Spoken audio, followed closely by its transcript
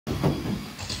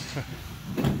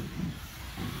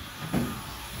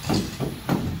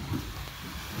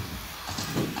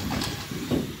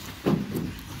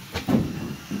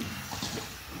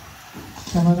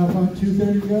Coming up on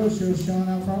 2:30 to go, shows Sean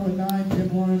out front with 9,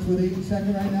 Tim Lawrence with 8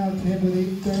 second right now, Tim with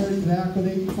 8 third, Zach with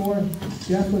 8 fourth,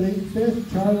 Jeff with 8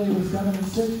 fifth, Charlie with 7 and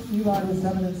 6, Eli with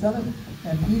 7 and 7,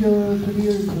 and Peter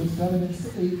Cavieres with 7 and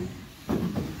 8.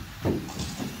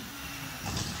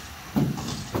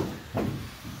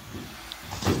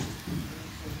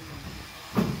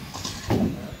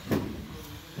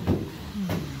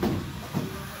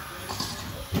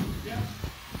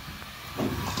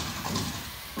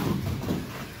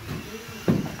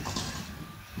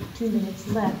 Two minutes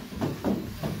left.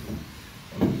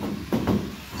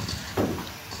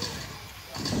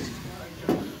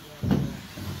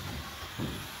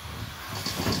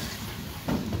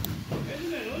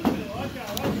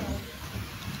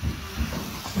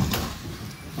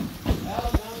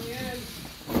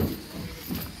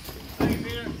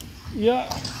 Yeah.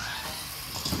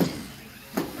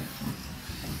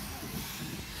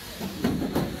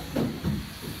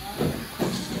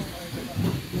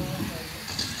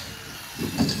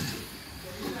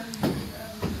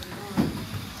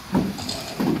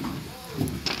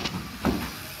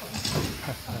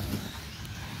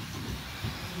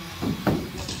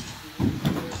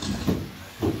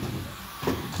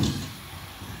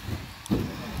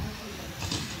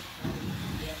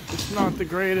 It's not the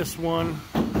greatest one.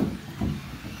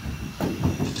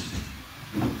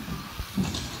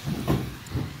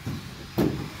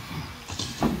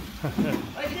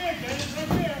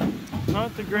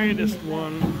 Not the greatest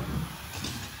one.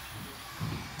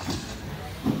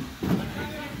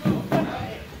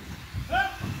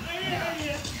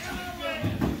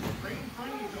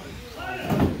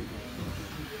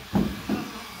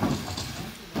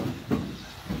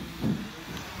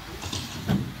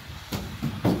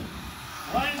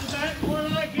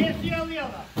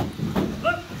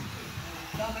 Look!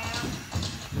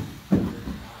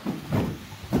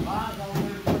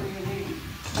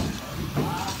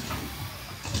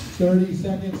 30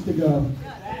 seconds to go.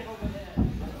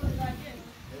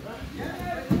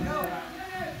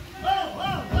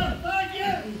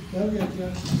 Okay,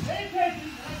 sir.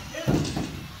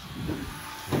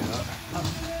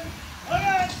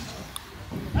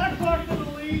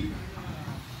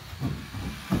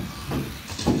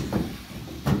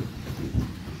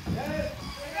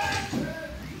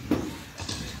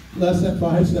 Less than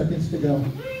 5 seconds to go.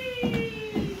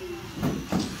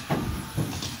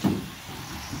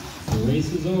 The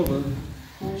race is over.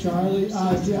 Charlie,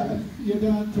 yeah, you're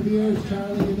done. Cavieres,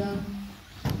 Charlie, you're done.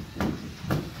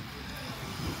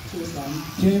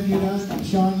 Tim, you're done.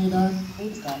 Sean, you're done.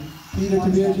 Peter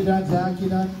Cavieres, you're done. Zach, you're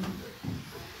done.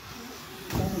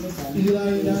 Eli,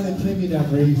 you're done. And Tim, you're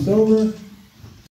done. Race over.